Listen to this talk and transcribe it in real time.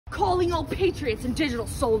calling all patriots and digital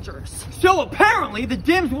soldiers. So apparently the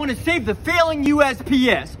Dems want to save the failing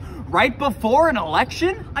USPS right before an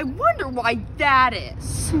election? I wonder why that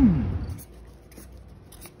is.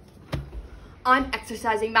 I'm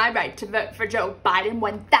exercising my right to vote for Joe Biden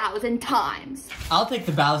 1,000 times. I'll take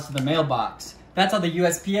the ballots to the mailbox. That's all the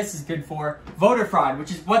USPS is good for. Voter fraud,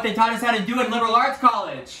 which is what they taught us how to do in liberal arts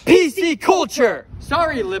college. PC culture!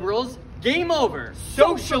 Sorry, liberals. Game over.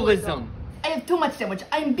 Socialism. I have too much sandwich.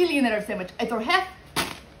 I am billionaire sandwich. I throw half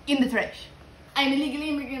in the trash. I am a legal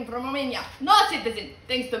immigrant from Romania, not citizen.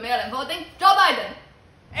 Thanks to mail-in voting, Joe Biden.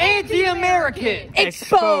 Anti-American.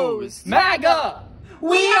 Exposed. MAGA.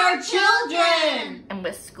 We are children! And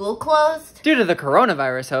with school closed, Due to the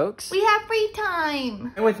coronavirus hoax. we have free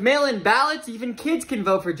time. And with mail-in ballots, even kids can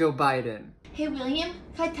vote for Joe Biden. Hey, William,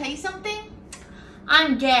 can I tell you something?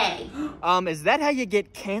 I'm gay. Is that how you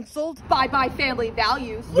get canceled? Bye-bye family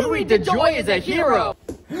values. Louis DeJoy is a hero.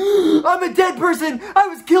 I'm a dead person. I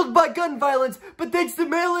was killed by gun violence, but thanks to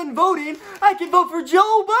mail-in voting, I can vote for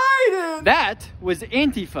Joe Biden. That was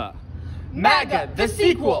Antifa. MAGA, the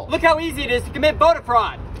sequel. Look how easy it is to commit voter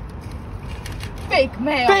fraud. Fake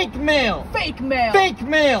mail. Fake mail. Fake mail. Fake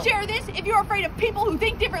mail. Share this if you're afraid of people who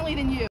think differently than you.